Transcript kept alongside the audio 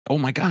Oh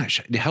my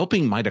gosh,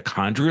 helping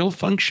mitochondrial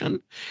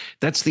function.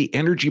 That's the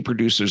energy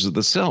producers of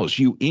the cells.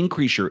 You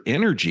increase your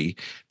energy,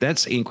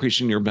 that's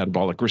increasing your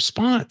metabolic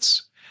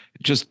response.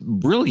 Just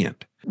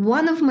brilliant.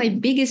 One of my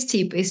biggest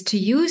tips is to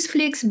use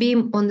Flex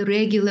Beam on a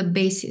regular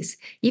basis.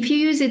 If you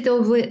use it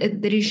over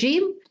the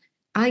regime,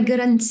 I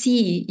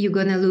guarantee you're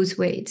going to lose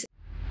weight.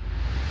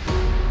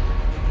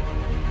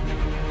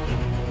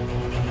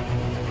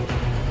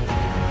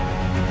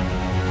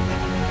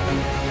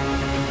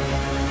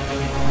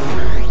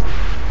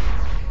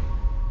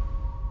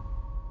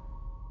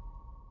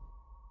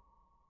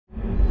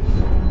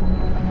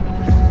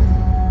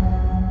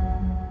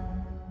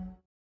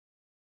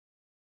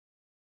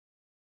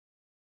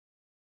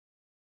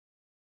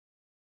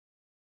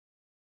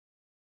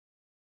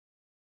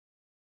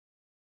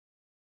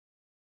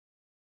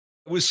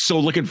 I was so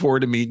looking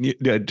forward to meeting you,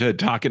 to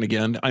talking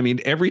again. I mean,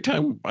 every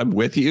time I'm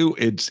with you,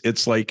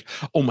 it's like,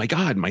 oh my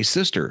God, my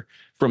sister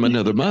from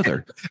another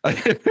mother.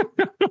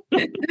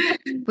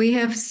 We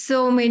have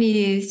so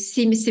many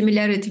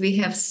similarity. We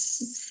have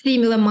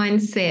similar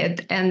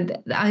mindset, and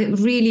I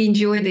really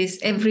enjoy this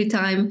every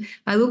time.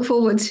 I look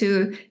forward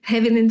to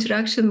having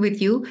interaction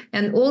with you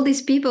and all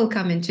these people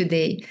coming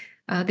today.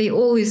 They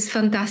always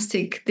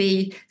fantastic.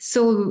 They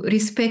so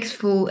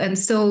respectful and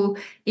so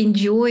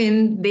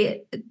enjoying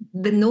the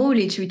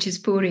knowledge which is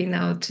pouring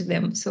out to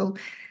them. So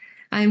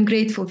I'm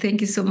grateful.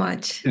 Thank you so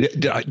much.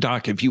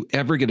 Doc, if you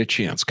ever get a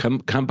chance,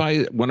 come by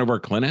one of our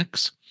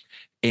clinics,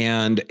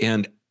 and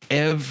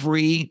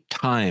every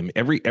time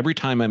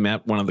I'm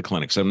at one of the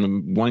clinics, I'm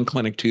in one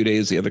clinic 2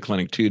 days, the other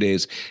clinic 2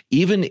 days.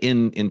 Even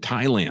in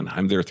Thailand,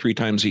 I'm there 3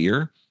 times a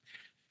year.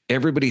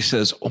 Everybody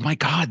says, oh my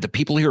God, the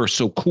people here are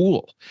so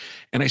cool.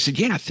 And I said,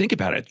 yeah, think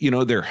about it. You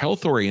know, they're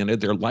health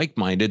oriented, they're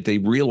like-minded. They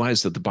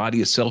realize that the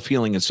body is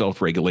self-healing and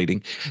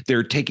self-regulating.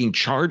 They're taking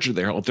charge of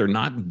their health. They're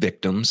not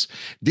victims.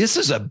 This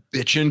is a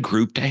bitchin'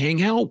 group to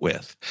hang out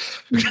with.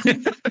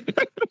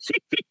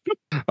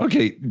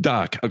 Okay,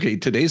 Doc. Okay,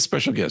 today's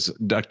special guest,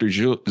 Dr.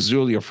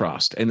 Zulia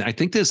Frost. And I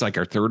think this is like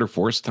our third or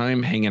fourth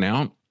time hanging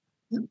out.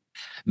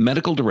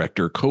 Medical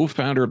director,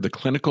 co-founder of the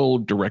Clinical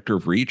Director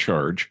of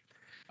Recharge,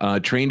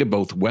 trained in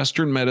both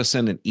Western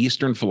medicine and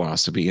Eastern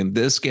philosophy. And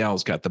this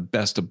gal's got the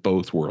best of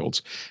both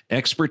worlds.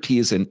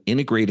 Expertise in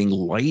integrating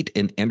light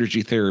and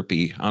energy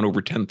therapy on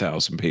over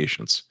 10,000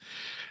 patients.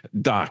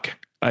 Doc,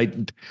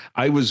 I'm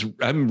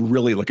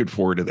really looking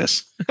forward to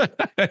this.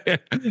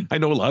 I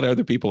know a lot of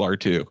other people are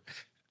too.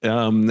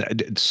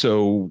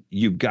 So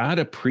you got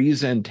a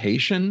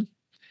presentation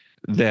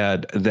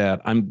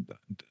that I'm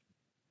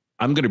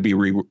going to be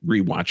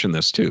rewatching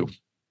this too.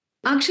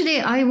 Actually,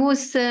 I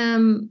was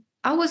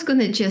going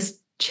to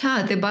just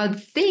chat about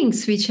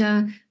things which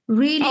are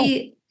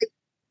really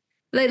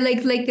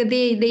like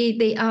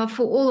they are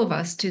for all of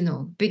us to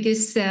know,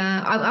 because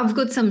I've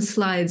got some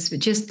slides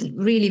just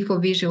really for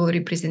visual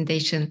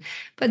representation,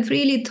 but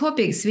really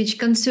topics which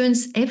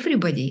concerns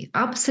everybody,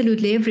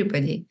 absolutely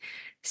everybody.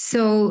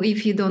 So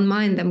if you don't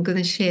mind, I'm going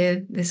to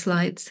share the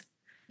slides.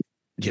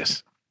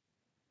 Yes.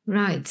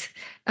 Right.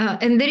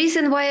 And the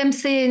reason why I'm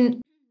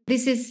saying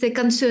this is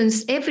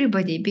concerns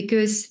everybody,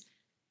 because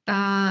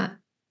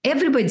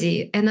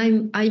everybody,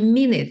 and I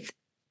mean it,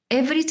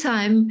 every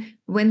time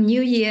when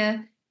New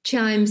Year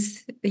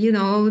chimes, you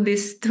know,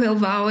 this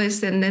 12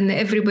 hours, and then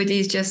everybody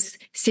is just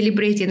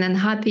celebrating and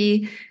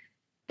happy.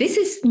 This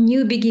is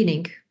new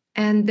beginning.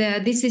 And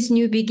this is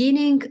new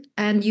beginning,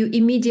 and you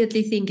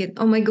immediately thinking,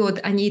 oh my God,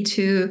 I need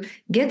to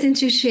get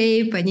into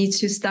shape. I need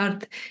to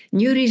start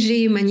new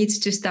regime. I need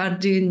to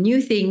start doing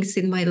new things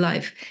in my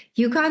life.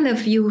 You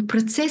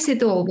process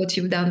it all, what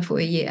you've done for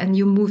a year, and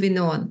you're moving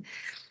on.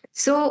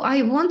 So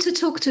I want to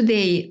talk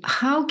today,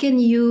 how can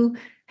you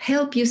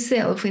help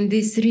yourself in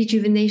this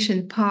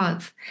rejuvenation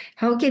path?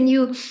 How can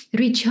you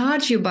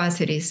recharge your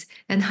batteries?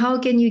 And how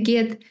can you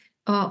get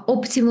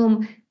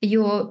optimum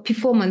your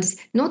performance,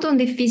 not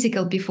only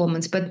physical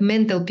performance, but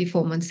mental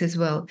performance as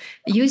well,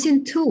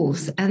 using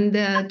tools. And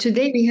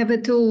today we have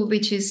a tool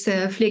which is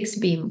Flex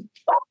Beam,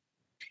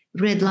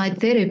 red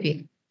light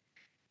therapy.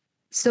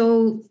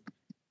 So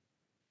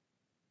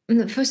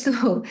first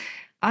of all,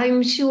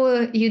 I'm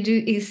sure you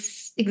do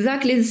is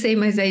exactly the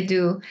same as I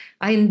do.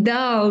 I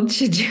indulge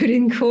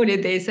during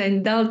holidays, I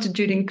indulge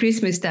during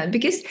Christmas time,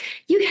 because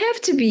you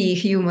have to be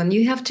human.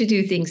 You have to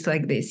do things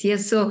like this.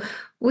 Yes. So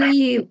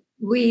we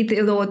eat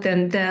a lot.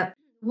 And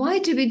why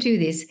do we do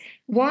this?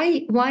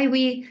 Why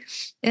we,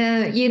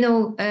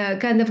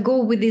 kind of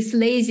go with this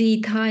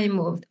lazy time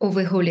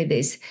over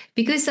holidays?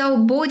 Because our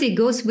body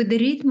goes with the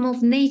rhythm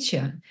of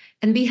nature.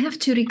 And we have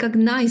to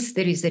recognize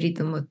there is a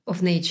rhythm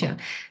of nature,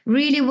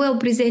 really well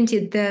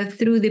presented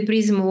through the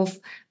prism of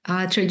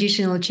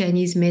traditional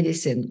Chinese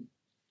medicine.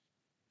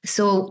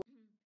 So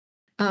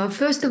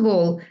first of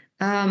all,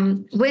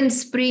 when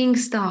spring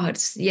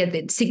starts,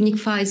 that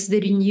signifies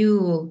the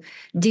renewal,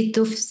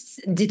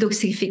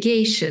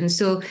 detoxification.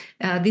 So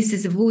this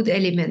is a wood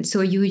element.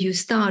 So you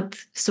start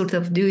sort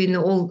of doing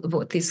all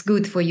what is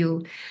good for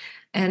you.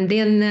 And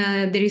then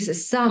there is a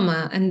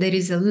summer, and there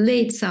is a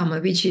late summer,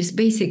 which is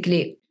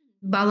basically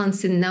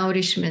balance in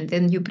nourishment,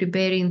 and you're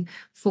preparing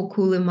for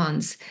cooler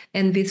months.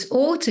 And with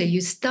autumn,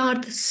 you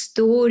start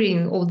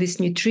storing all this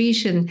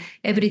nutrition,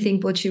 everything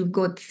what you've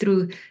got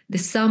through the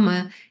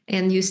summer,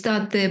 and you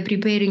start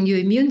preparing your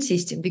immune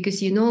system,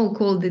 because you know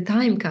cold the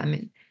time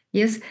coming.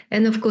 Yes,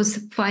 and of course,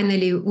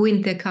 finally,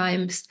 winter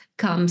comes,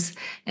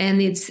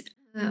 and it's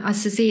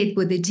associated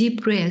with a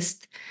deep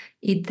rest.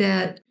 It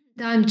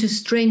time to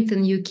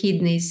strengthen your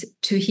kidneys,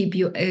 to keep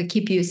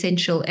you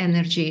essential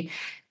energy.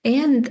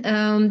 And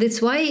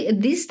that's why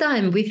at this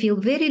time we feel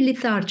very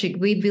lethargic.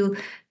 We feel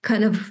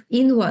kind of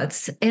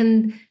inwards.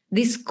 And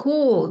this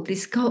cold,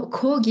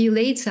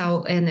 coagulates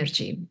our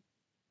energy.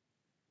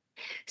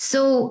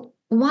 So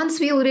once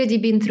we already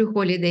been through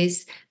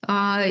holidays,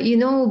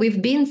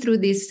 we've been through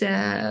this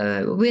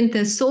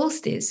winter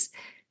solstice.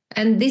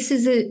 And this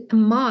is a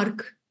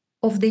mark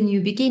of the new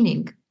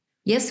beginning.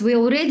 Yes, we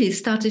already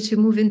started to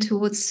move in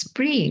towards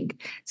spring.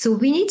 So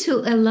we need to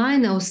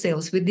align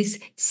ourselves with these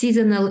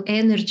seasonal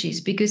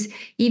energies, because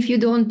if you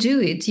don't do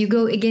it, you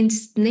go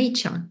against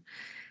nature.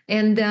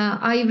 And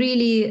I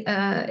really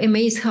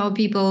amazed how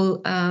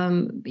people,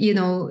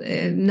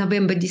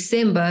 November,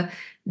 December,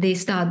 they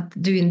start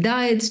doing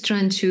diets,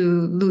 trying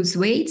to lose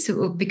weight,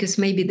 because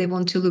maybe they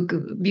want to look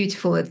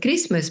beautiful at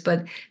Christmas.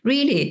 But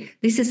really,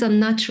 this is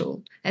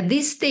unnatural. At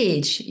this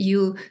stage,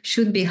 you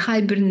should be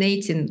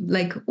hibernating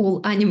like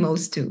all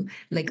animals do,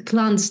 like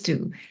plants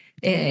do,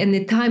 in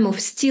a time of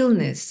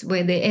stillness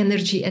where the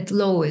energy at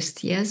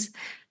lowest, yes?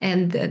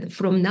 And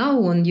from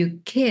now on, you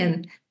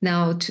can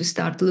now to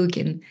start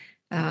looking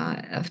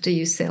after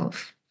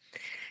yourself.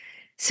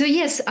 So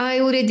yes, I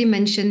already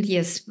mentioned,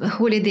 yes,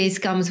 holidays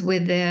comes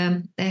with,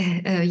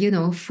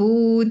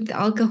 food,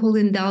 alcohol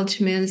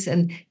indulgence,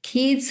 and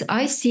kids.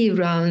 I see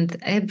around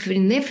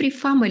in every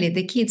family,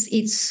 the kids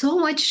eat so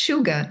much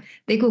sugar,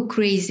 they go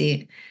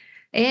crazy.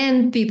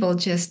 And people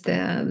just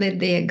let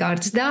their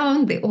guards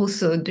down. They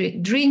also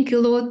drink a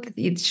lot,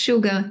 eat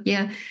sugar,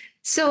 yeah.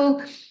 So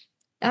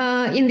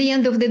in the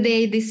end of the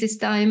day, this is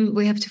time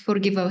we have to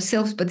forgive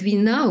ourselves, but we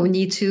now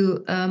need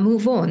to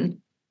move on.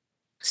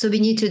 So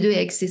we need to do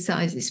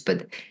exercises.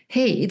 But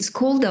hey, it's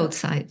cold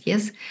outside,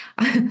 yes?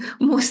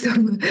 Most of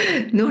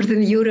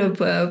Northern Europe,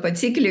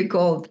 particularly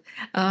cold.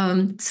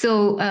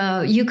 So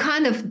you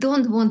kind of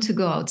don't want to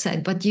go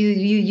outside, but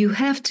you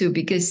have to,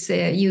 because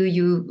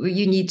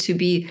you need to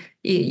be,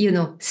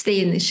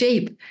 stay in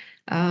shape.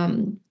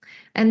 And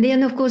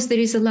then, of course, there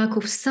is a lack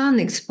of sun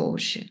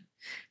exposure.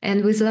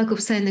 And with lack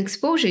of sun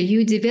exposure,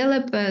 you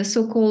develop a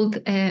so-called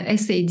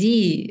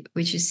SAD,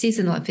 which is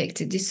seasonal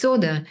affective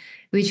disorder,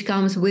 which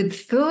comes with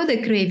further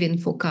craving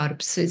for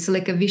carbs. So it's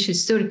like a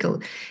vicious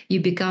circle. You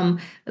become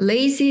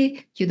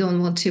lazy, you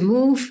don't want to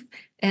move,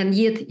 and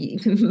yet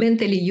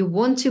mentally you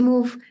want to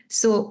move.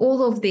 So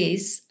all of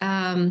this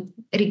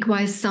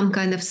requires some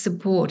kind of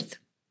support.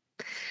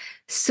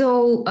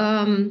 So,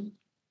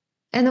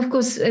 and of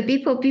course,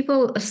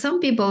 some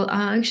people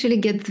actually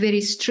get very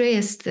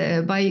stressed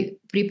by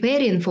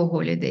preparing for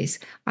holidays.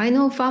 I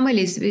know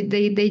families,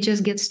 they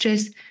just get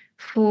stressed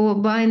for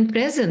buying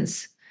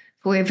presents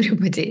for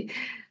everybody.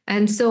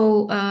 And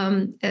so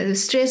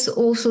stress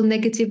also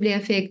negatively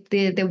affects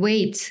the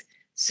weight.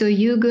 So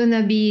you're going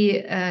to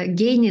be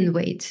gaining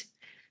weight.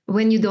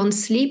 When you don't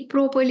sleep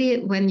properly,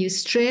 when you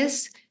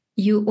stress,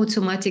 you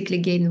automatically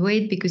gain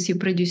weight because you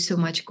produce so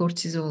much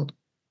cortisol.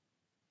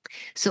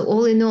 So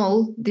all in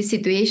all, the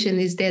situation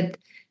is that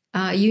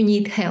you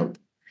need help.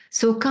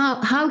 So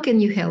how can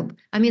you help?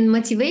 I mean,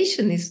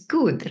 motivation is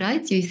good,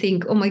 right? You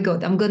think, oh my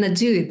God, I'm going to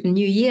do it.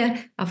 New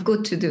year, I've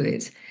got to do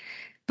it.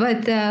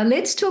 But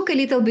let's talk a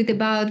little bit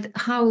about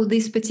how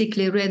this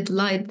particular red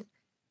light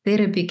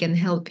therapy can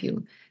help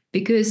you.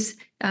 Because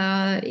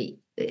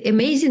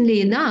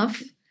amazingly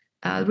enough,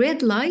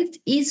 red light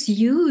is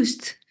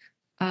used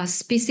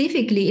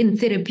specifically in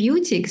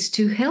therapeutics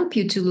to help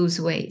you to lose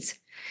weight.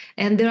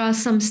 And there are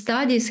some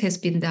studies has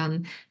been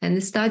done, and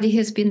the study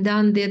has been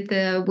done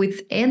that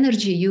with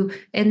energy, you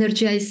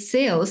energize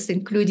cells,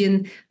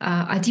 including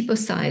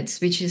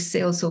adipocytes, which is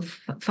cells of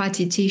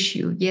fatty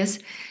tissue, yes?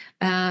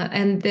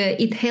 And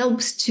it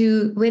helps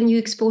to, when you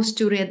expose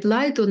to red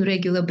light on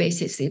regular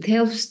basis, it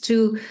helps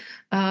to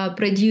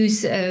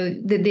produce,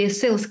 the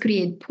cells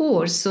create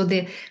pores, so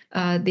they're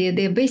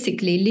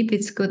basically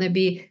lipids going to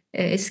be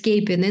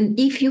escaping. And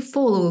if you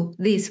follow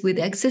this with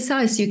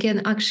exercise, you can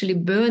actually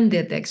burn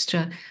that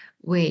extra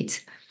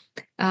weight.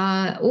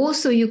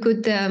 Also, you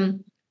could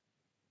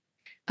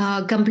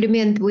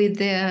complement with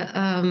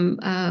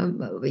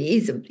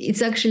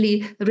it's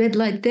actually red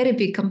light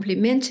therapy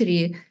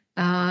complementary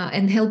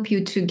and help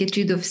you to get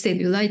rid of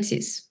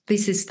cellulitis.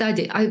 This is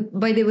study.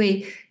 By the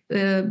way,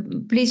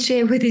 please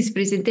share with this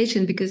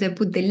presentation, because I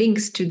put the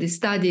links to the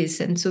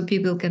studies, and so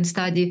people can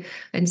study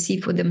and see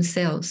for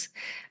themselves.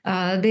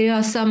 There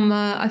are some,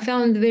 I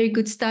found a very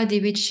good study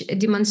which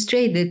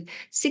demonstrated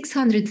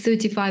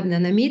 635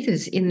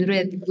 nanometers in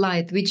red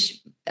light,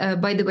 which,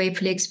 by the way,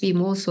 Flex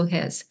Beam also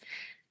has.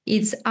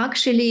 It's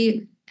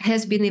actually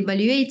has been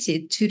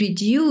evaluated to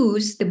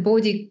reduce the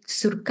body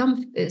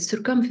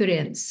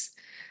circumference.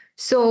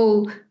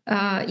 So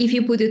if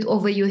you put it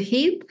over your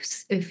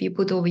hips, if you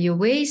put over your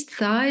waist,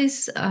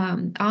 thighs,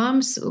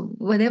 arms,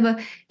 whatever,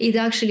 it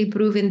actually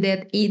proven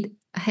that it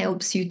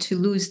helps you to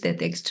lose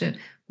that extra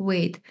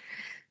weight.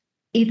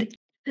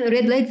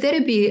 Red light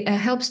therapy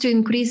helps to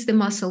increase the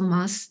muscle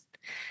mass.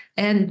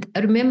 And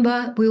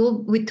remember,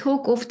 we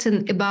talk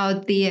often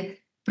about the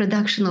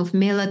production of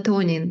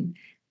melatonin.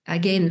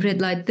 Again,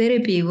 red light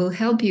therapy will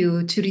help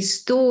you to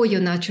restore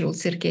your natural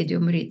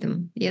circadian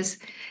rhythm. Yes,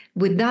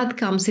 with that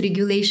comes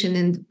regulation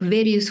in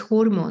various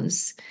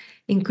hormones,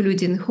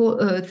 including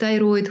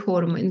thyroid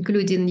hormone,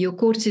 including your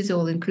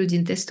cortisol,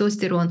 including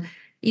testosterone,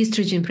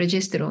 estrogen,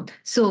 progesterone.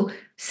 So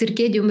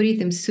circadian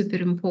rhythm is super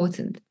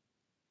important.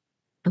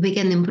 We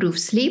can improve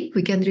sleep,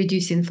 we can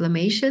reduce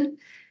inflammation,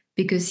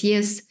 because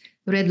yes,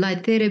 red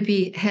light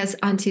therapy has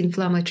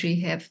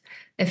anti-inflammatory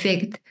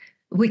effect.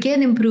 We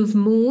can improve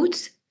mood,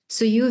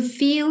 so you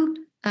feel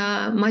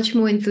much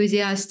more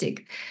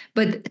enthusiastic.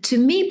 But to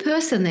me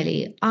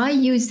personally, I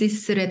use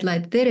this red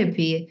light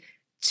therapy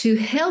to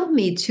help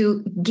me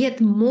to get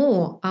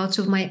more out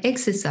of my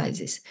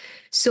exercises.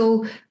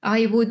 So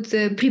I would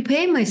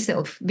prepare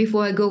myself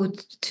before I go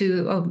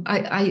to,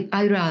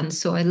 I run,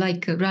 so I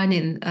like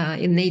running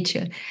in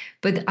nature.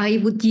 But I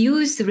would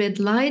use red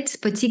lights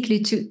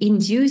particularly to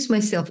induce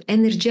myself,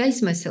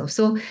 energize myself.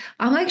 So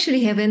I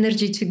actually have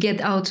energy to get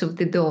out of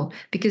the door,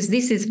 because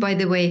this is, by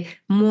the way,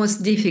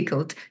 most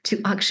difficult, to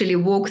actually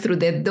walk through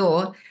that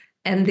door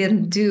and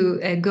then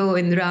go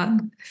and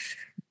run.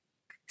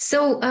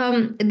 So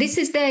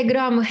this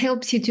diagram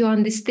helps you to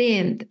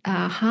understand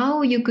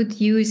how you could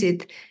use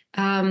it.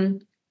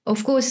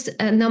 Of course,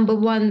 number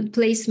one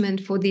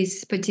placement for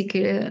this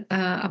particular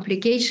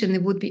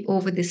application would be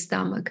over the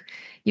stomach.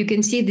 You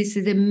can see this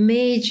is a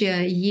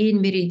major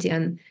yin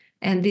meridian,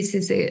 and this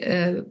is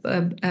a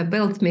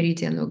belt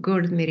meridian or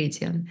gourd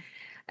meridian.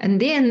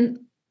 And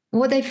then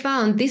what I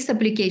found, this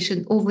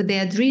application over the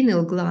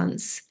adrenal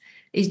glands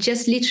is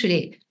just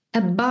literally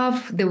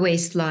above the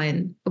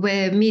waistline,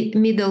 where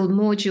middle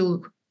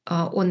module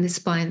on the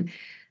spine.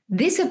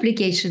 This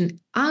application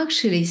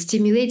actually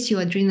stimulates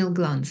your adrenal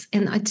glands.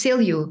 And I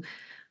tell you,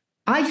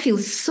 I feel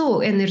so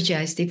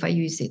energized if I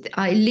use it.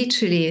 I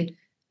literally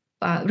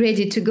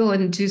ready to go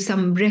and do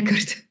some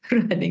record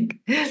running.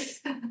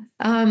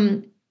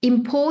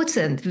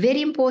 Important,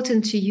 very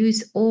important to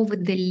use over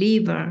the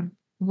liver.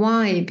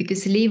 Why?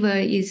 Because liver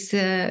is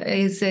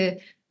a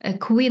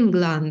queen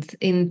gland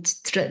in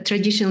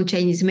traditional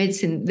Chinese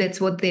medicine. That's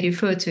what they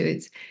refer to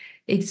it.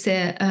 It's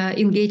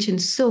engaged in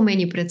so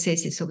many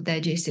processes of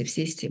digestive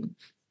system.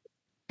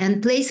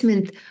 And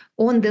placement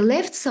on the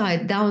left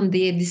side down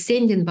the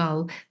descending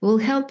bowel will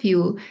help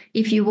you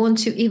if you want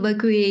to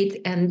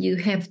evacuate and you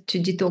have to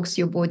detox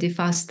your body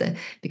faster,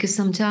 because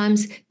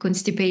sometimes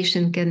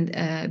constipation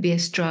can be a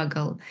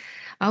struggle.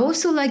 I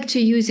also like to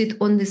use it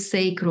on the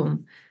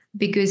sacrum,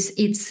 because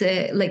it's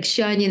like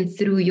shining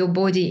through your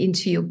body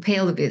into your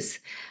pelvis.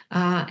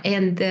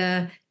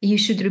 And you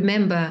should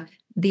remember,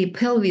 the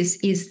pelvis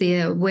is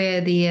there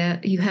where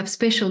you have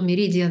special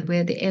meridian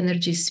where the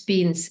energy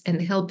spins and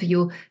help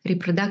your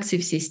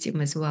reproductive system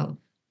as well.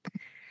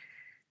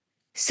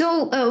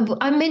 So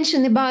I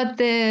mentioned about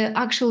the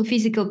actual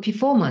physical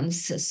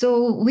performance.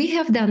 So we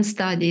have done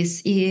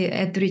studies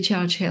at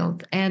Recharge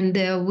Health,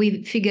 and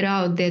we figure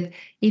out that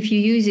if you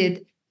use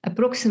it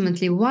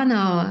approximately 1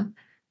 hour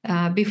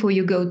before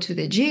you go to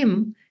the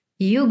gym,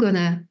 you're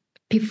gonna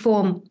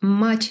perform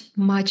much,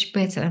 much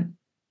better.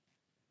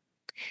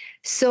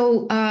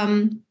 So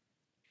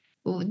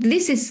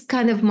this is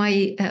kind of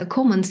my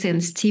common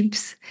sense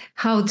tips,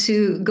 how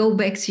to go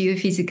back to your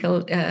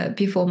physical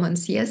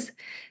performance, yes?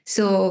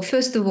 So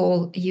first of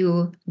all,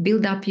 you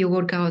build up your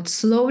workout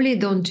slowly.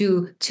 Don't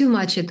do too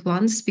much at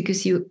once,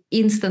 because you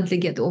instantly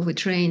get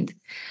overtrained.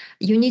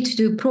 You need to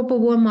do proper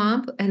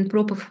warm-up and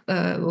proper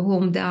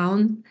warm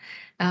down.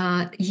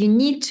 You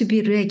need to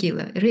be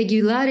regular.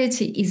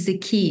 Regularity is the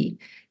key.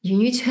 You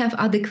need to have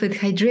adequate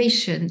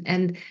hydration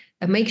and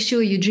make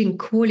sure you drink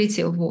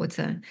quality of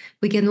water.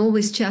 We can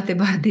always chat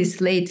about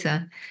this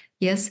later.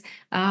 Yes.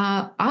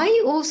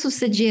 I also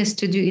suggest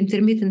to do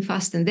intermittent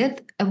fasting.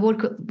 That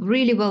worked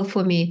really well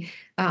for me.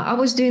 I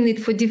was doing it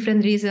for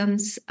different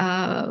reasons,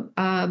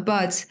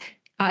 but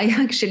I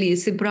actually,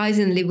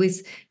 surprisingly,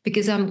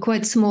 because I'm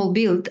quite small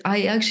build,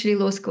 I actually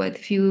lost quite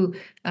a few,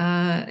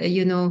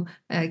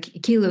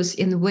 kilos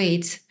in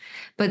weight.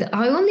 But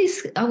I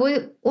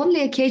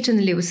only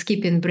occasionally was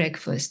skipping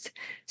breakfast.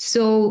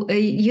 So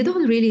you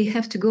don't really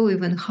have to go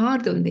even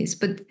hard on this,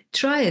 but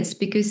try it,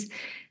 because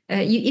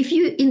if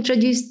you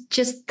introduce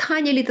just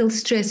tiny little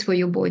stress for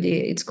your body,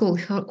 it's called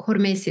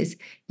hormesis,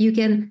 you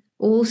can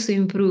also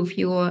improve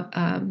your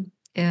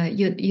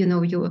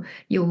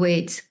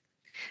weight.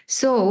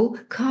 So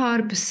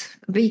carbs,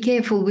 be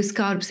careful with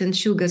carbs and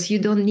sugars. You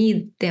don't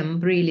need them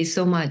really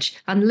so much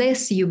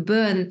unless you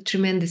burn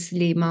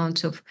tremendously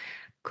amount of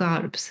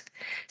carbs.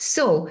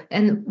 So,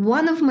 and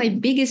one of my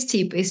biggest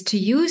tips is to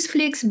use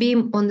Flex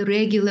Beam on a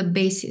regular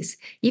basis.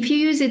 If you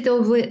use it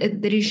over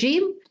the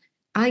regime,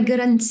 I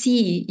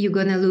guarantee you're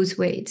going to lose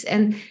weight.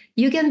 And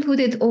you can put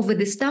it over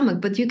the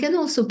stomach, but you can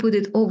also put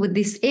it over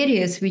these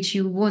areas which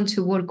you want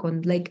to work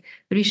on, like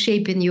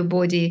reshaping your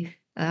body,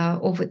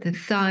 over the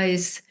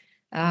thighs,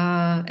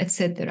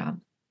 etc.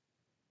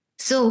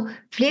 So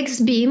flex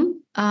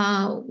beam,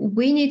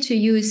 we need to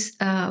use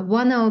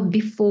 1 hour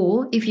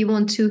before if you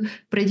want to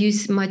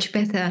produce much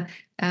better,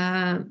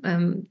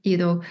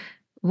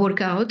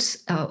 workouts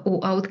or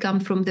outcome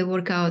from the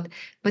workout.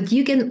 But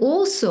you can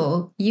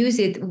also use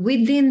it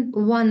within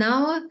 1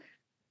 hour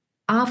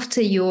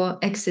after your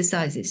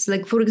exercises.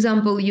 Like, for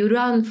example, you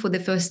run for the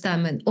first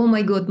time and, oh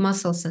my God,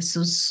 muscles are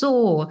so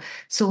sore,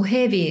 so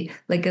heavy,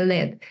 like a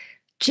lead.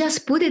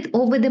 Just put it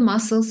over the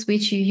muscles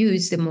which you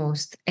use the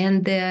most.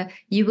 And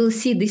you will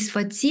see this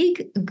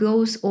fatigue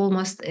goes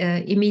almost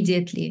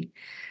immediately.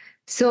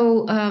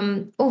 So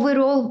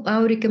overall,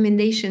 our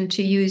recommendation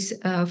to use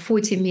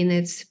 40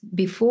 minutes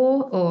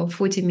before or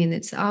 40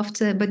 minutes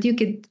after, but you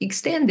could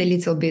extend a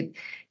little bit.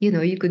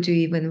 You could do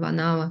even 1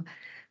 hour,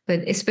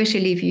 but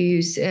especially if you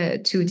use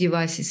 2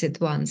 devices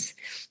at once.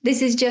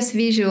 This is just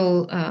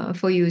visual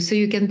for you. So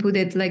you can put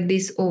it like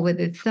this over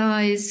the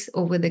thighs,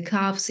 over the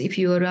calves. If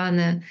you're a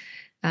runner,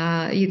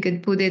 you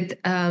could put it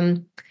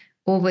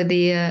over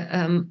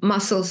the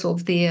muscles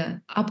of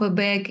the upper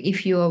back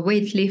if you're a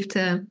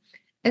weightlifter,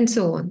 and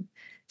so on.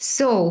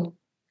 So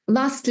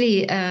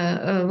lastly,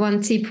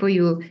 one tip for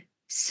you.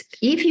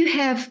 If you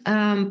have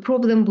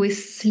problem with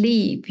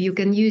sleep, you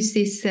can use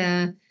this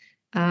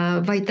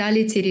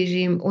vitality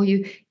regime,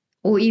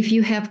 or if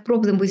you have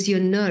problem with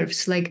your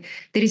nerves, like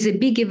there is a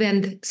big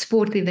event,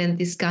 sport event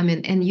is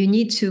coming, and you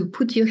need to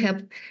put your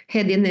head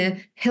in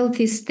a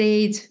healthy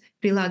state,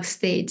 relaxed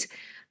state.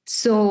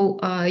 So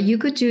you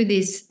could do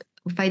this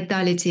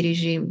vitality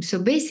regime. So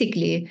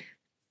basically,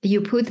 you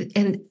put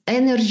and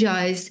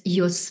energize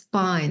your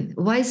spine.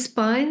 Why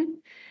spine?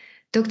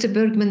 Dr.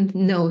 Bergman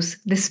knows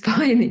the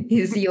spine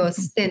is your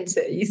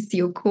center, is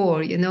your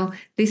core.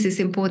 This is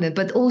important.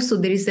 But also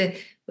there is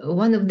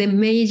one of the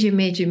major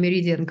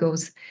meridian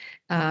goes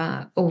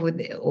over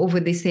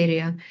this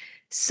area.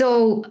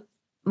 So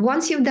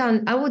once you've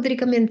done, I would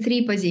recommend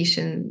 3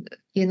 positions,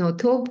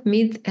 top,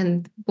 mid,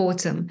 and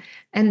bottom.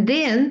 And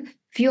then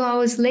few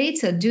hours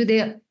later, do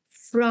the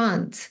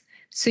front.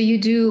 So you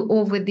do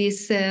over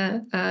these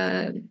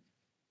CV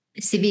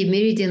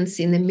meridians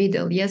in the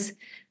middle, yes,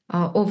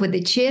 over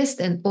the chest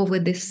and over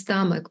the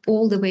stomach,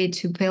 all the way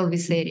to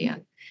pelvis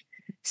area.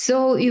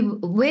 So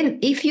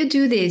if you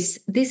do this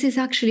is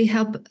actually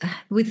help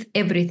with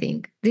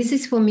everything. This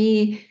is for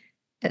me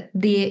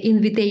the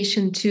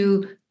invitation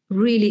to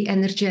really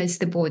energize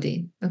the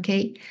body,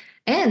 okay?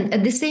 And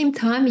at the same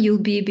time, you'll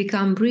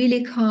become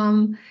really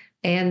calm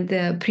and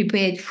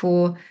prepared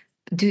for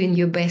doing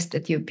your best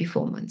at your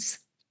performance.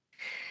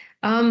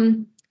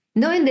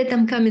 Knowing that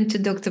I'm coming to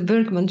Dr.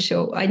 Bergman's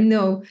show, I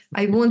know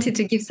I wanted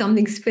to give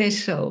something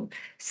special.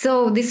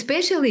 So the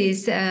special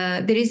is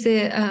there is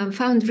a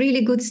found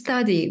really good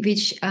study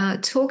which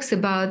talks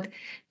about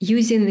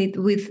using it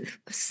with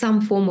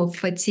some form of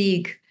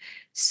fatigue.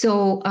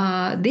 So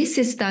this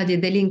is study,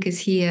 the link is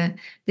here.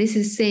 This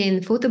is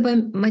saying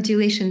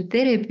photobiomodulation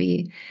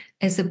therapy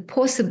as a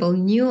possible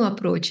new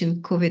approach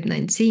in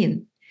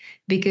COVID-19,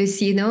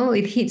 because,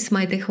 it hits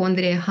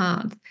mitochondria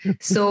hard.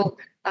 So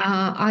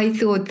I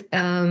thought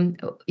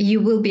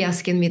you will be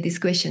asking me this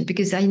question,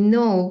 because I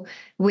know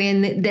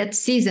when that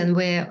season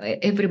where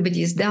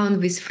everybody is down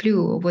with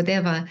flu or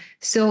whatever,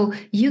 so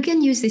you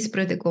can use this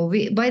protocol.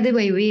 By the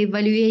way, we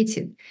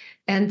evaluated,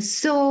 and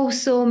so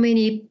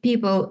many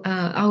people,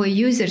 our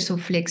users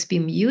of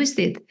FlexBeam, used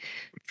it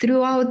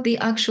throughout the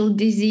actual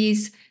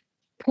disease,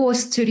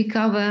 post to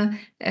recover,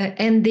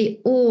 and they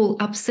all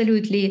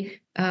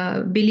absolutely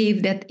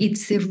believe that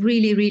it's a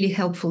really, really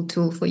helpful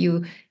tool for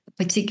you,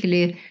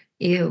 particularly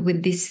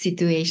with this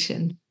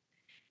situation.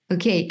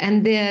 Okay,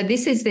 and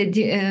this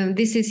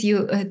is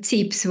your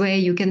tips where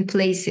you can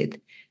place it.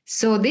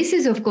 So this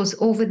is, of course,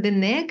 over the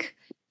neck.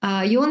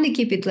 You only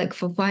keep it like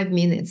for 5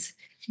 minutes.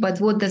 But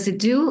what does it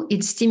do?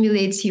 It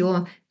stimulates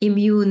your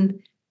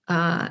immune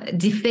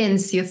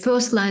defense, your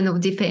first line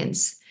of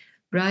defense,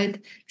 right?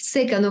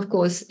 Second, of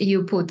course,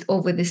 you put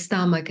over the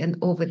stomach and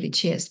over the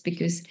chest,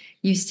 because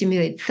you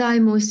stimulate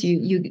thymus,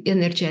 you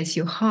energize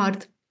your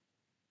heart.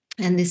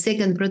 And the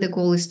second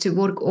protocol is to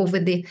work over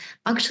the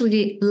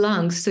actually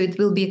lungs. So it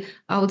will be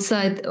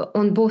outside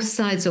on both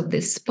sides of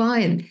the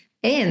spine.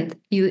 And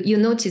you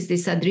notice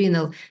this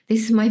adrenal.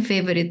 This is my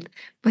favorite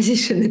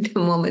position at the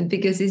moment,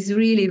 because it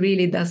really,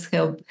 really does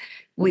help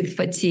with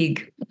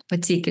fatigue,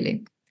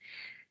 particularly.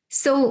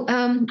 So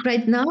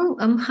right now,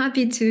 I'm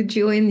happy to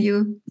join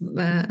you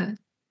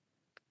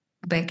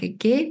back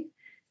again.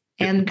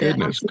 And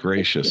goodness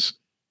gracious,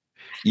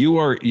 you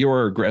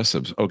are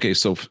aggressive. Okay,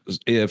 so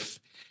if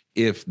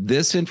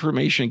this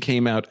information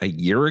came out a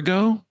year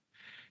ago,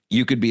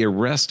 you could be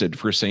arrested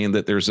for saying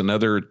that there's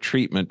another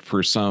treatment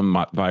for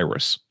some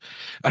virus.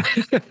 But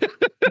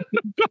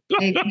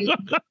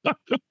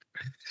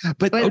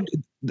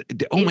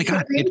oh my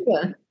God.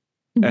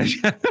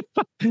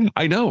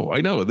 I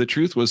know. The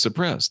truth was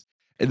suppressed.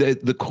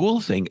 The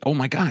cool thing, oh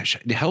my gosh,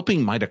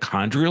 helping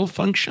mitochondrial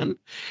function,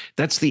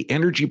 that's the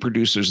energy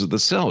producers of the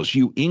cells.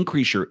 You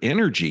increase your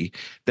energy,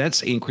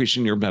 that's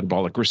increasing your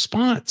metabolic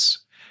response.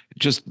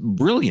 Just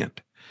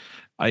brilliant.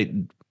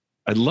 I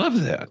I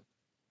love that.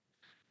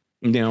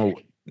 Now,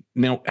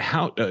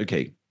 how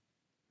okay.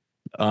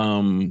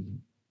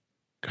 Um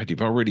God,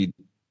 you've already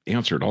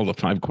answered all the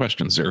five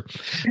questions there.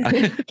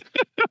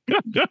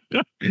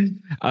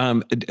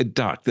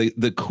 Doc,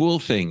 the cool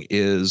thing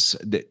is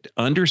that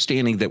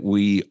understanding that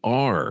we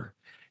are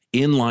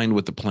in line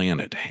with the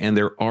planet and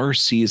there are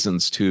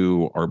seasons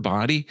to our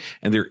body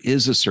and there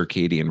is a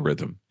circadian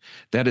rhythm.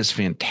 That is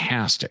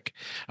fantastic.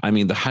 I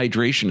mean, the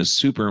hydration is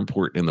super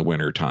important in the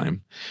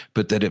wintertime,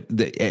 but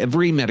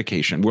every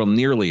medication, well,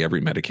 nearly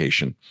every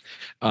medication,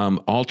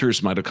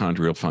 alters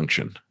mitochondrial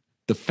function.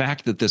 The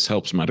fact that this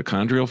helps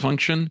mitochondrial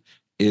function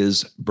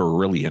is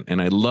brilliant.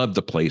 And I love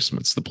the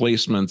placements. The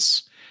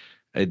placements,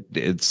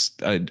 it's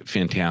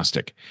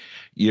fantastic.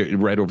 You're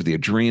right over the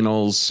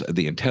adrenals,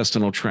 the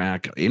intestinal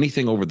tract,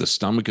 anything over the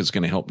stomach is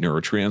going to help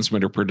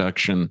neurotransmitter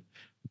production.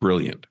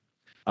 Brilliant.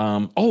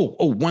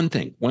 One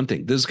thing.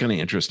 This is kind of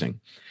interesting.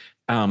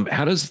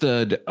 How does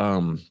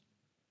the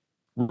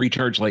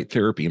recharge light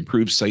therapy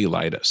improve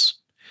cellulitis?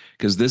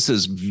 Because this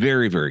is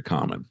very, very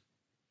common.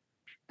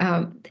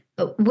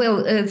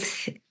 Well,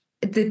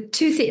 the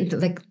two things,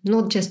 like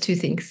not just two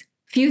things,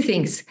 few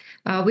things.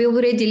 We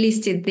already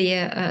listed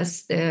the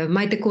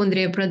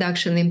mitochondria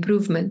production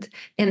improvement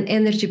and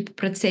energy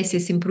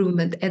processes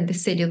improvement at the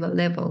cellular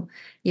level.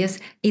 Yes,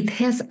 it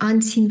has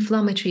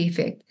anti-inflammatory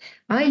effect.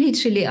 I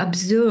literally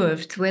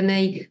observed when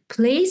I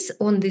place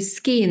on the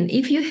skin,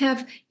 if you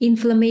have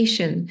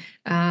inflammation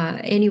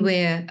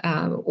anywhere,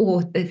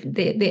 or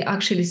the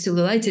actually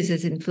cellulitis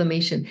is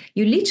inflammation,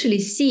 you literally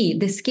see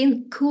the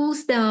skin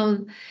cools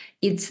down.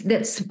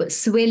 That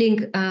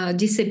swelling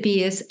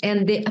disappears,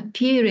 and the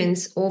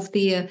appearance of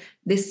the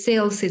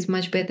cells is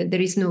much better. There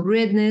is no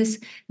redness.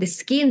 The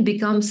skin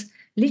becomes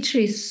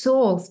literally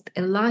soft,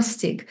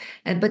 elastic,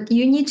 but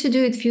you need to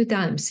do it a few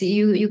times.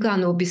 You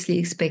can't obviously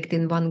expect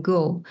in one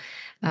go.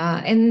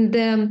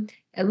 A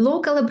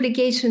local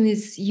application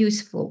is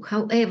useful.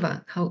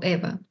 However,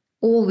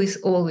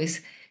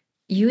 always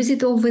use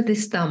it over the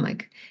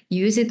stomach,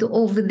 use it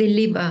over the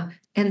liver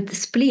and the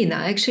spleen.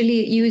 I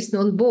actually use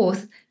on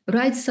both.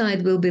 Right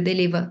side will be the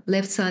liver,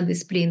 left side the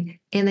spleen,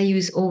 and I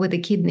use over the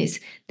kidneys.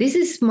 This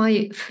is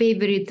my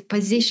favorite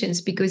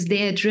positions because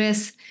they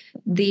address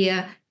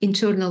the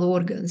internal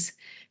organs.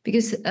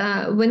 Because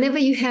whenever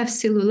you have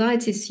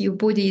cellulitis, your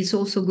body is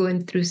also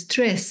going through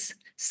stress,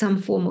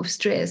 some form of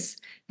stress.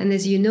 And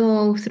as you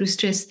know, through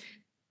stress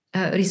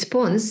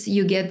response,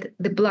 you get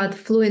the blood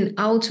flowing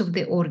out of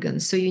the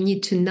organs. So you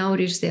need to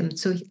nourish them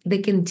so they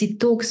can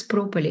detox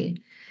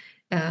properly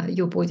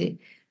your body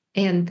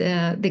and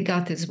the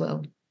gut as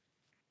well.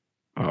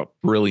 Oh,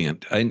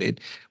 brilliant. And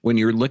when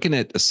you're looking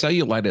at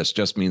cellulitis,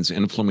 just means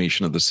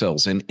inflammation of the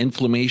cells, and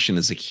inflammation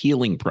is a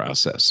healing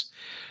process.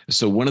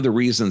 So one of the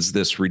reasons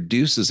this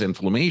reduces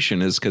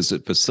inflammation is because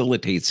it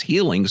facilitates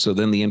healing. So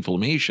then the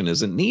inflammation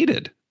isn't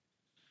needed.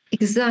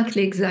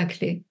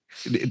 Exactly.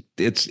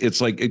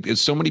 It's like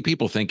so many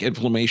people think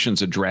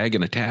inflammation's a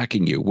dragon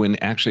attacking you when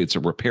actually it's a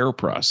repair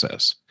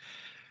process.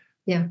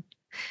 Yeah.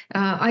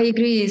 I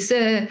agree.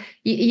 So,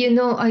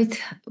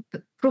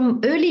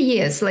 from early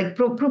years, like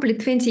probably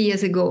 20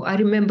 years ago, I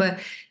remember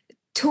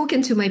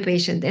talking to my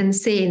patient and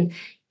saying,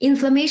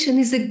 inflammation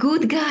is a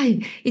good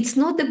guy. It's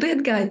not the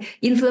bad guy.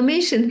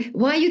 Inflammation,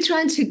 why are you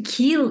trying to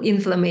kill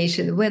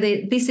inflammation?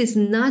 Whether this is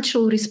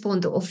natural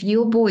response of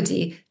your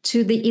body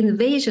to the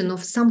invasion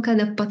of some kind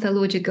of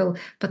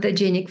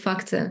pathogenic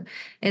factor.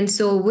 And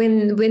so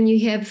when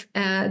you have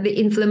the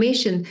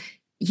inflammation,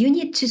 you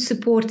need to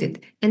support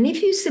it. And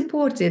if you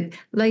support it,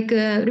 like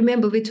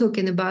remember we're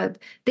talking about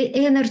the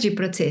energy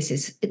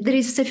processes, there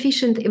is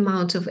sufficient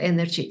amount of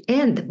energy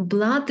and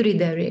blood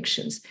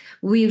redirections.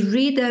 We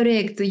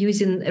redirect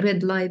using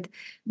red light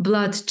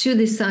blood to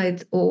the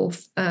site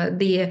of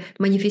the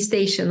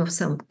manifestation of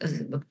some,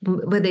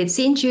 whether it's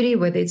injury,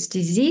 whether it's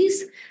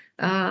disease,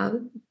 there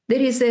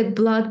is a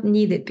blood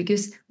needed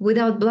because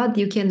without blood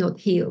you cannot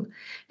heal.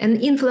 And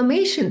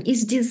inflammation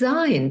is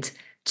designed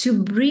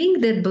to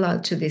bring that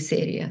blood to this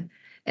area.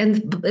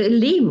 And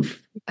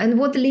lymph, and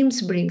what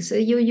lymph brings?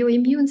 Your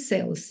immune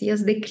cells,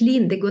 yes, they're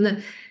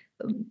gonna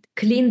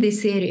clean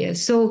this area.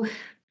 So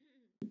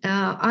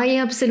I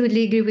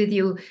absolutely agree with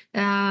you.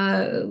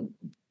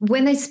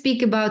 When I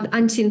speak about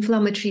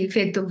anti-inflammatory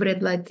effect of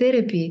red light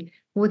therapy,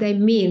 what I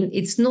mean,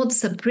 it's not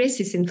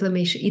suppresses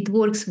inflammation, it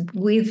works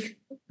with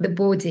the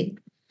body.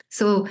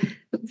 So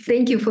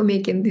thank you for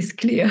making this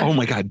clear. Oh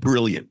my God,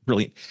 brilliant.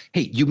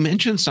 Hey, you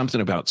mentioned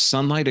something about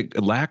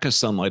lack of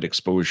sunlight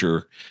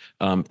exposure,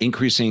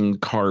 increasing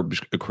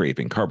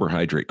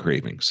carbohydrate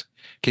cravings.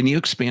 Can you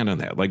expand on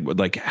that?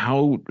 Like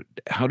how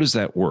does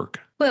that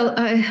work? Well,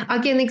 I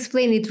can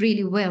explain it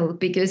really well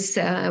because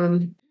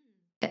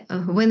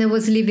when I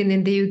was living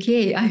in the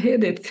UK, I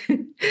had it.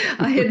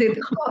 I had it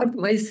hard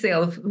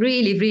myself.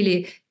 Really,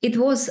 really, it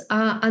was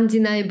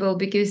undeniable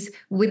because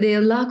with the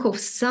lack of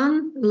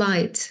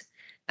sunlight,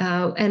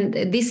 and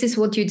this is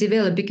what you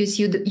develop because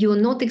you're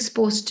not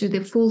exposed to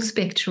the full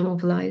spectrum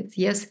of light.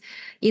 Yes,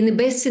 in the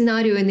best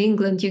scenario in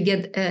England, you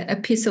get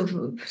a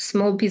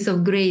small piece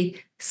of gray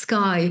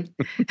sky,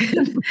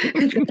 and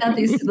that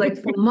is like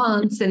for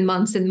months and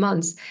months and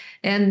months.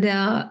 And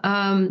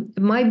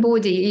my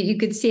body, you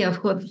could see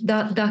I've got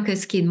darker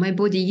skin. My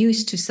body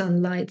used to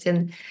sunlight,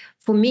 and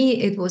for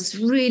me, it was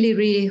really,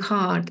 really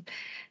hard.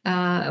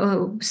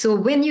 So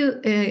when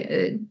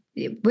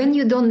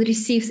you don't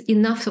receive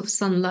enough of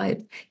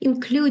sunlight,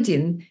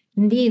 including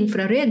the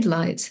infrared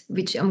lights,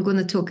 which I'm going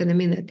to talk in a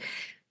minute,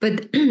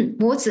 but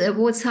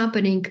what's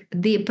happening?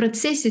 The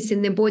processes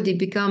in the body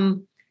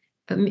become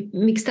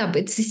mixed up.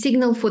 It's a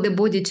signal for the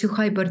body to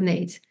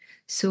hibernate.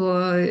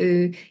 So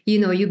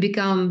you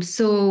become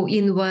so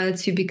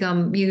inwards. You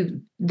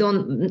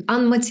don't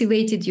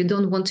unmotivated. You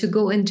don't want to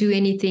go and do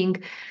anything.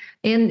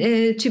 And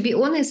to be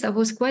honest, I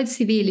was quite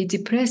severely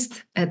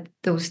depressed at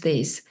those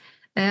days.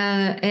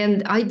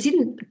 And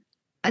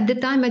at the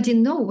time, I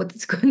didn't know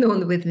what's going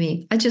on with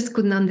me. I just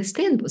couldn't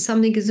understand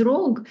something is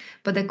wrong,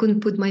 but I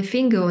couldn't put my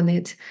finger on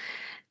it.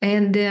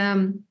 And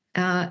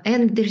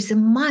there's a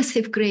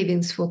massive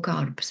cravings for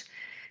carbs.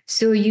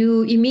 So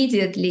you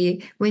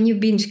immediately, when you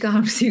binge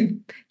carbs,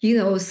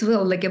 you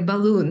swell like a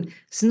balloon.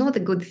 It's not a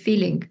good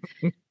feeling.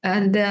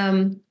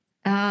 And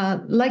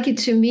lucky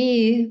to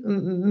me,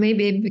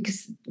 maybe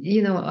because,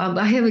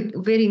 I have a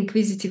very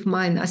inquisitive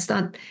mind. I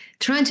start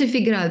trying to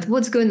figure out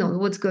what's going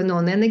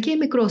on. And I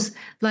came across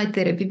light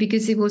therapy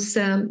because it was,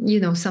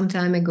 some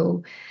time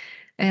ago.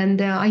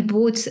 And I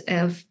bought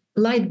a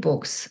light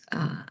box,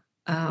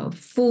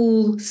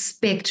 full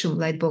spectrum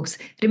light box.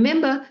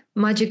 Remember,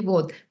 magic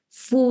word,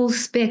 full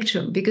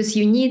spectrum, because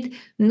you need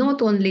not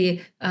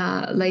only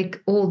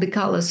like all the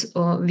colors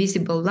or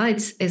visible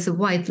lights as a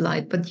white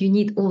light, but you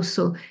need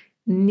also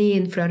near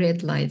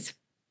infrared lights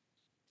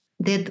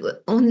that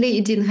only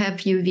it didn't have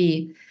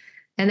UV.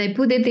 And I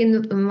put it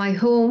in my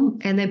home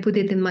and I put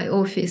it in my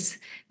office,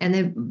 and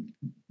I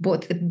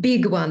bought a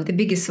big one, the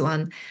biggest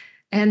one.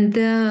 And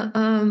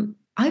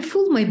I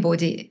fooled my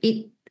body.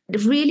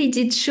 It really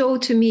did show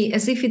to me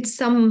as if it's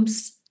in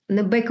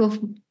the back of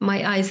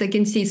my eyes, I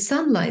can see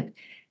sunlight,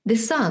 the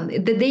sun, the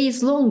day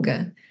is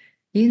longer,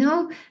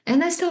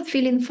 and I start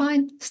feeling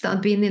fine,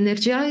 start being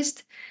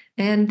energized.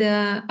 And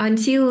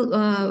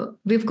until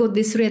we've got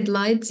this red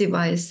light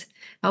device,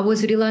 I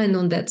was relying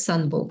on that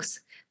sun box.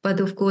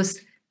 But of course,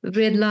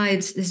 red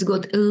lights has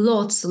got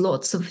lots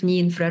of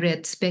near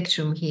infrared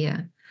spectrum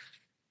here.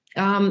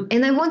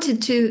 And I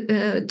wanted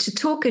to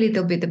talk a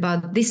little bit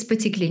about this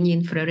particular near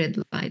infrared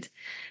light.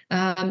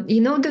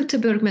 Dr.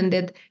 Bergman,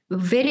 that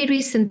very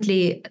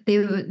recently,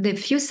 the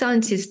few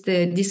scientists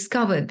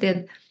discovered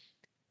that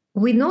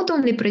we not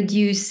only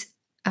produce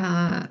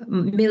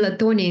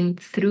melatonin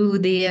through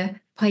the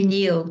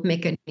pineal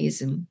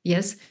mechanism.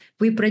 Yes,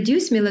 we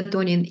produce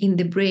melatonin in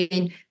the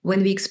brain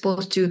when we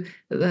expose to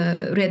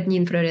red and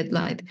infrared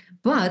light.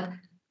 But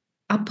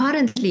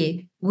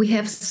apparently, we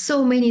have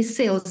so many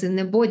cells in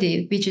the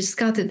body, which is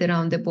scattered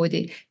around the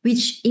body,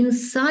 which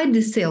inside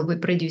the cell we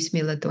produce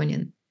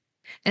melatonin.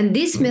 And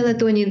this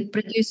melatonin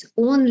produced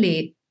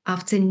only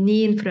after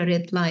near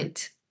infrared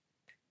light.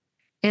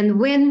 And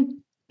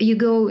when you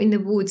go in the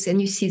woods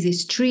and you see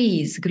these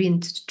trees,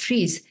 green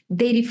trees,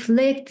 they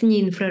reflect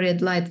near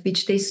infrared light,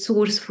 which they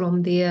source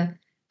from the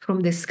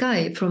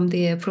sky, from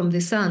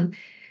the sun.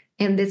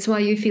 And that's why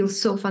you feel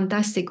so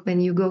fantastic when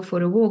you go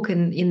for a walk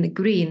in the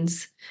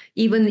greens,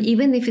 even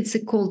if it's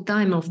a cold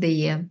time of the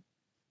year.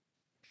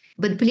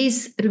 But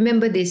please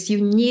remember this,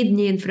 you need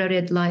near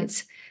infrared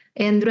lights.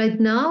 And right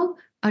now,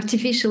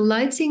 artificial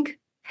lighting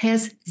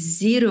has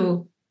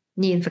zero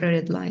near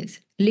infrared lights,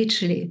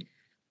 literally.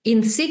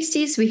 In the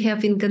 60s, we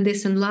have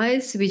incandescent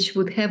lights, which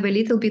would have a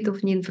little bit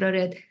of near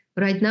infrared.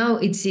 Right now,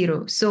 it's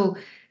zero. So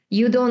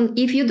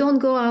if you don't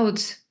go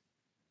out,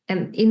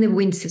 and in the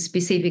winter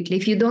specifically,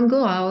 if you don't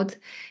go out,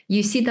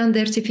 you sit under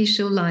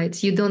artificial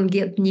lights, you don't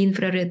get near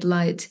infrared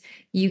light,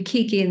 you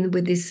kick in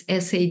with this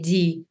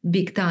SAD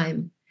big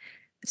time.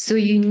 So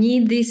you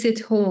need this at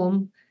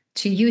home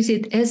to use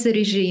it as a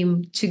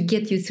regime to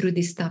get you through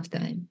this tough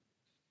time.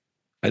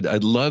 I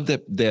love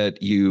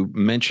that you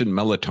mentioned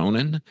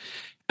melatonin.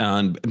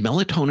 And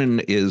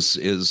melatonin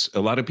is a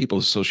lot of people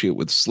associate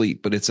with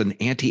sleep, but it's an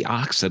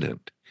antioxidant.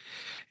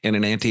 And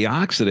an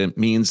antioxidant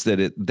means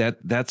that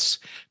that's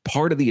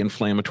part of the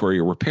inflammatory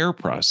repair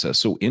process.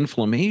 So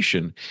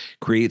inflammation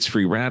creates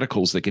free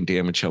radicals that can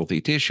damage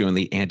healthy tissue. And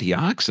the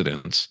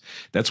antioxidants,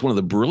 that's one of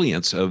the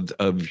brilliance of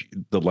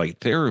the light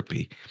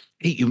therapy.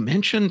 Hey, you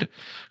mentioned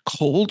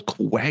cold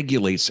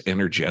coagulates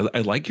energy. I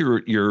like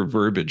your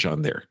verbiage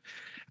on there.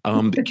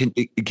 Can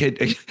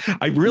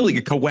I really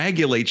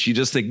coagulates? You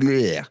just think,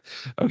 yeah.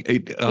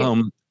 Okay.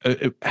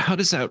 How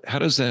does that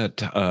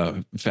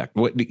affect?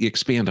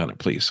 Expand on it,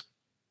 please.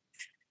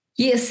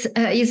 Yes,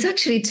 it's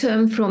actually a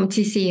term from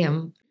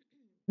TCM.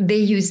 they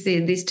use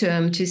this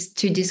term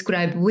to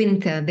describe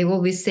winter. They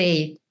always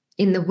say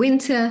in the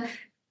winter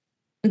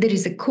there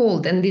is a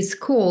cold, and this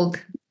cold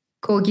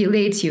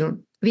coagulates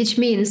you, which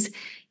means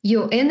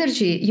your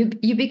energy,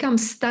 you become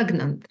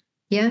stagnant.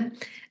 Yeah.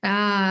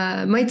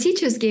 My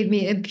teachers gave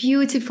me a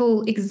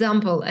beautiful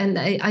example, and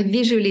I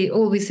visually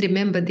always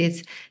remember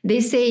this. They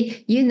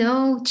say,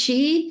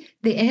 chi,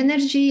 the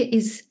energy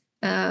is,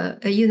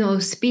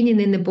 spinning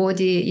in the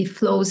body, it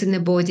flows in the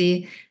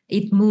body,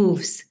 it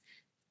moves.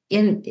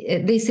 And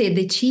they say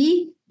the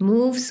chi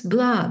moves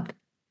blood.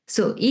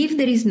 So if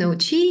there is no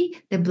chi,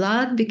 the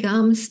blood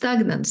becomes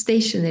stagnant,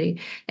 stationary.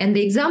 And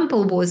the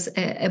example was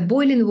a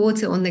boiling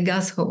water on the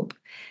gas hob.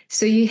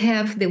 So you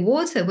have the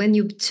water, when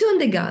you turn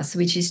the gas,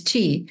 which is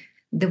chi,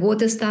 the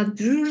water starts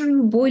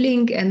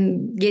boiling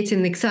and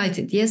getting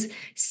excited. Yes,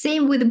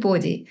 same with the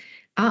body.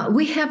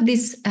 We have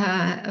this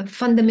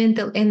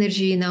fundamental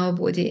energy in our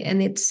body,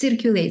 and it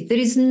circulates. There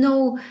is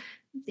no,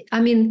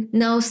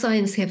 now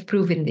science have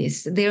proven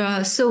this. There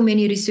are so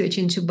many research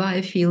into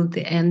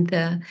biofield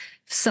and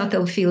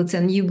subtle fields,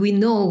 and we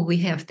know we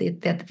have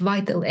that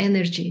vital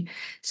energy.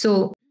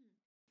 So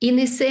in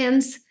a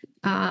sense,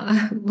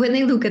 when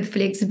I look at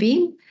flex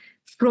beam,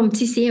 from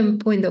TCM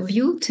point of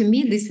view, to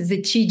me, this is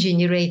a chi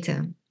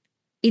generator.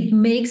 It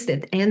makes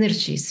that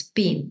energy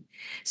spin.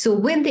 So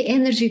when the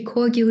energy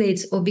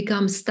coagulates or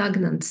becomes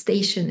stagnant,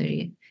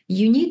 stationary,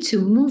 you need to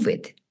move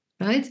it,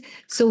 right?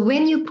 So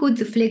when you put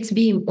the flex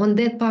beam on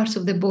that part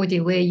of the body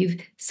where you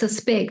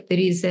suspect there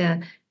is a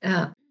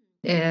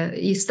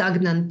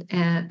stagnant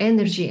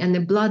energy and the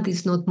blood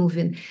is not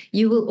moving,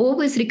 you will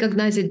always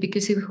recognize it,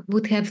 because it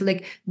would have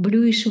like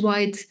bluish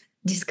white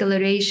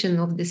discoloration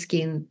of the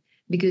skin,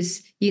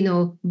 because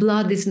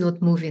blood is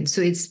not moving,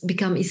 so it's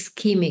become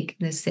ischemic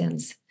in a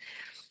sense.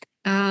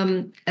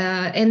 And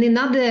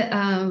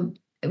another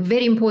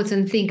very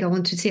important thing I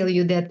want to tell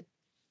you, that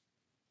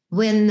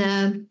when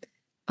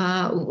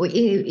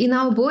in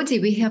our body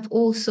we have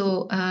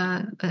also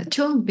a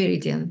choke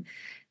meridian,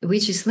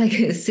 which is like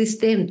a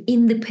system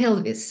in the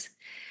pelvis.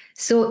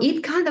 So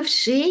it kind of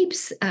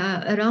shapes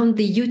around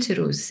the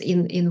uterus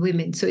in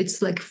women. So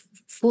it's like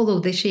follow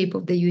the shape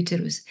of the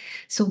uterus.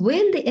 So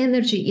when the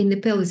energy in the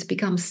pelvis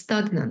becomes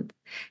stagnant,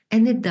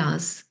 and it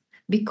does,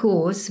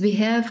 because we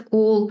have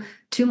all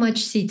too much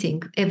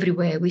sitting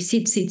everywhere. We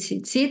sit.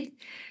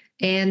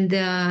 And,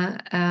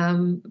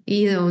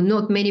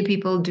 not many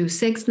people do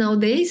sex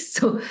nowadays.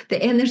 So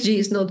the energy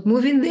is not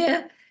moving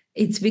there.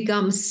 It's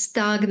become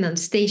stagnant,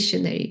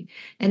 stationary.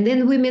 And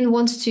then women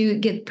want to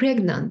get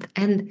pregnant,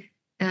 and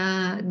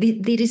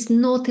there is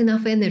not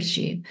enough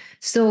energy.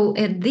 So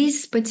at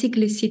this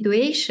particular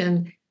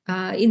situation,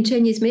 in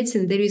Chinese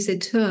medicine, there is a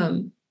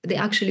term, they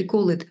actually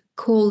call it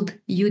cold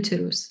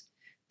uterus.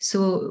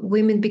 So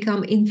women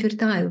become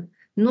infertile.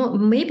 No,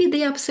 maybe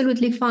they're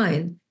absolutely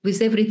fine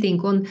with everything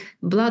on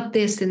blood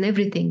tests and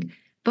everything.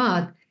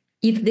 But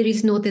if there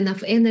is not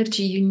enough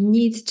energy, you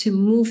need to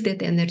move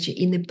that energy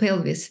in the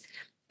pelvis.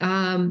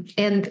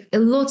 And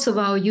lots of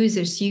our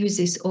users use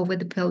this over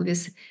the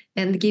pelvis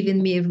and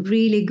giving me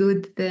really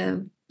good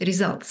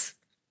results.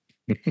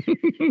 I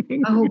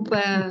hope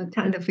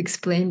kind of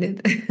explained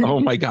it. Oh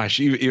my gosh,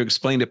 you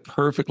explained it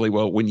perfectly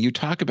well. When you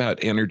talk about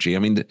energy,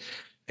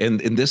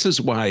 and this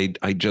is why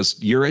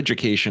your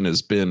education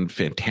has been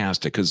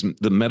fantastic, because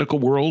the medical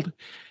world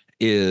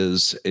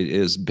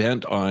is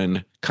bent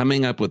on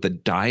coming up with a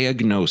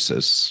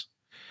diagnosis.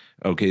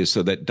 Okay,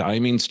 so that di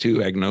means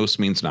to, agnose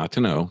means not to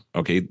know.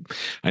 Okay,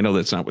 I know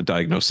that's not what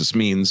diagnosis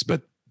means,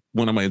 but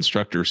one of my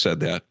instructors said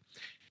that.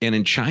 And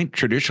in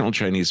traditional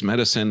Chinese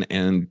medicine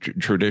and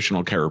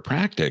traditional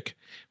chiropractic,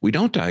 we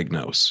don't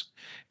diagnose.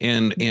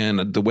 And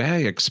the way I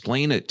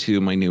explain it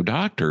to my new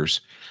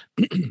doctors,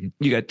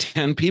 you got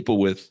 10 people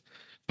with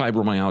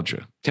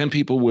fibromyalgia, 10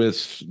 people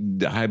with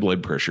high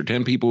blood pressure,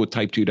 10 people with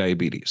type 2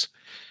 diabetes.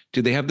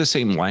 Do they have the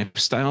same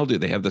lifestyle? Do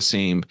they have the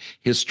same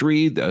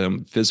history,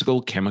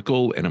 physical,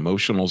 chemical, and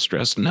emotional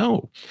stress?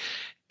 No.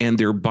 And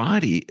their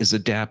body is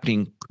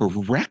adapting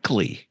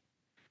correctly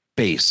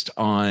based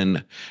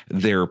on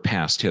their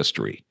past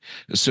history.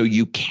 So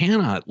you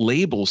cannot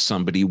label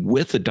somebody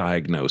with a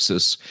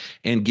diagnosis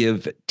and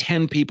give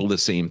 10 people the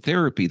same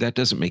therapy. That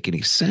doesn't make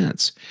any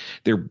sense.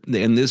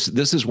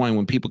 This is why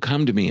when people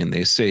come to me and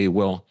they say,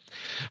 well,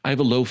 I have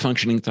a low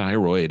functioning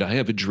thyroid, I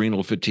have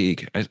adrenal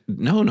fatigue.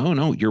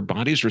 No. Your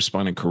body's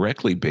responding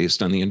correctly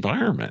based on the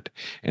environment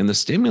and the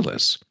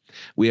stimulus.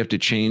 We have to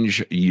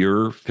change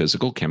your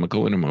physical,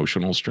 chemical, and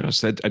emotional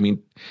stress.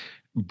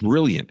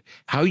 Brilliant.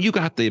 How you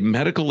got the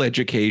medical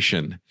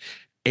education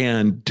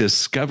and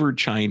discovered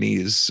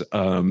Chinese,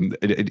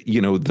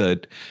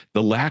 the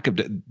lack of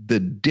the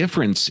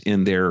difference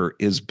in there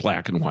is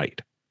black and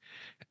white.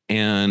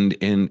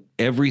 And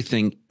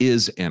everything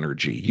is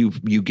energy.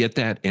 You get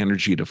that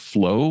energy to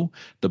flow,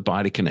 the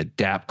body can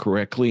adapt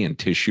correctly, and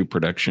tissue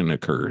production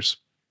occurs.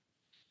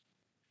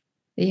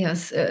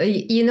 Yes,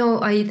 I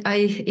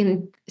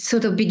in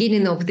sort of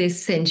beginning of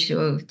this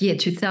century, year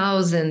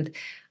 2000,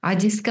 I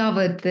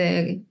discovered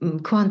the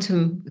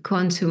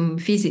quantum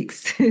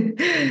physics,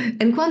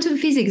 and quantum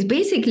physics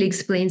basically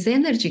explains the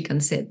energy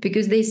concept,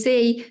 because they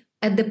say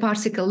at the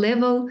particle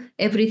level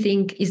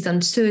everything is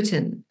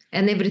uncertain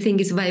and everything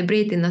is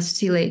vibrating,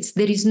 oscillates.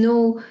 There is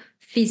no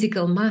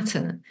physical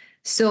matter.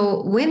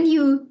 So when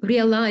you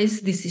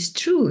realize this is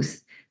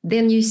truth,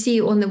 then you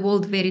see on the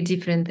world very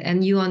different,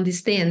 and you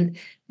understand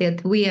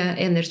that we are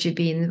energy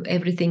being,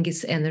 everything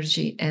is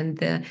energy, and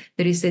there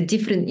is a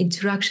different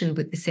interaction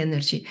with this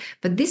energy.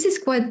 But this is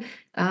quite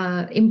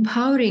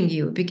empowering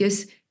you,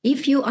 because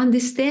if you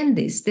understand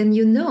this, then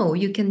you know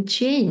you can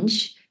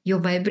change your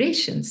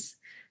vibrations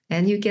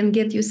and you can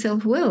get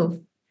yourself well.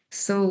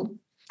 So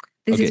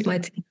this is my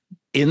take.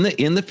 In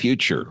the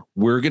future,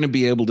 we're going to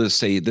be able to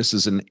say this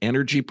is an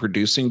energy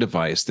producing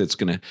device that's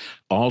going to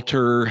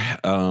alter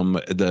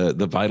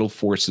the vital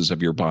forces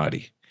of your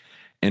body,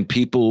 and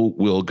people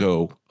will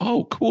go,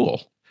 "Oh,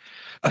 cool."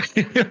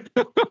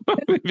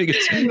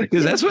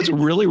 because that's what's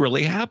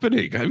really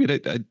happening. I mean,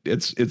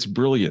 it's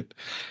brilliant.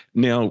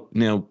 Now,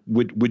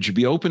 would you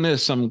be open to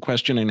some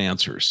question and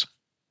answers,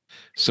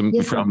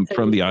 Yes,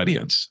 from the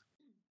audience?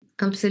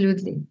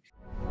 absolutely.